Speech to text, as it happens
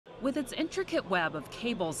With its intricate web of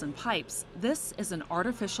cables and pipes, this is an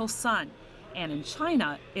artificial sun. And in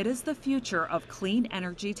China, it is the future of clean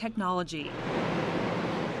energy technology.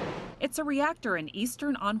 It's a reactor in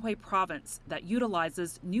eastern Anhui province that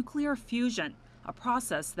utilizes nuclear fusion, a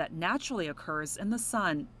process that naturally occurs in the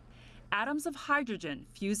sun. Atoms of hydrogen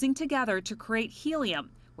fusing together to create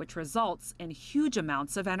helium, which results in huge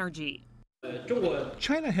amounts of energy.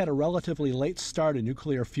 China had a relatively late start in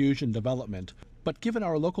nuclear fusion development, but given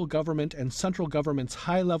our local government and central government's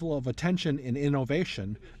high level of attention in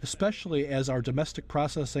innovation, especially as our domestic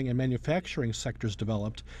processing and manufacturing sectors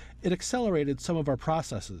developed, it accelerated some of our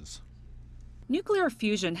processes. Nuclear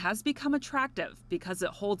fusion has become attractive because it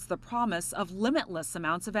holds the promise of limitless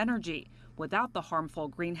amounts of energy without the harmful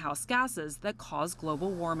greenhouse gases that cause global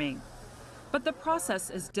warming. But the process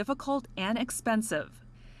is difficult and expensive.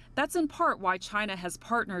 That's in part why China has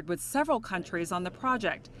partnered with several countries on the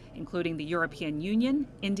project, including the European Union,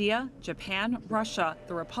 India, Japan, Russia,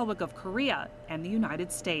 the Republic of Korea, and the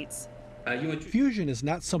United States. Fusion is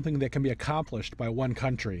not something that can be accomplished by one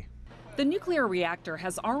country. The nuclear reactor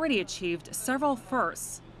has already achieved several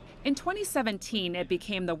firsts. In 2017, it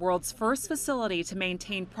became the world's first facility to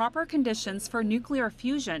maintain proper conditions for nuclear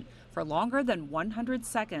fusion for longer than 100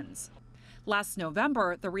 seconds. Last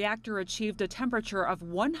November, the reactor achieved a temperature of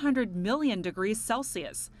 100 million degrees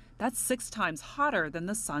Celsius. That's 6 times hotter than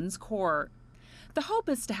the sun's core. The hope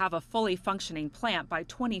is to have a fully functioning plant by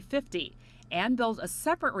 2050 and build a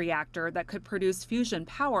separate reactor that could produce fusion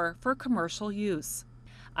power for commercial use.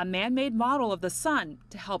 A man-made model of the sun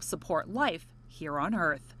to help support life here on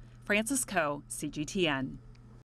Earth. Frances Coe, CGTN.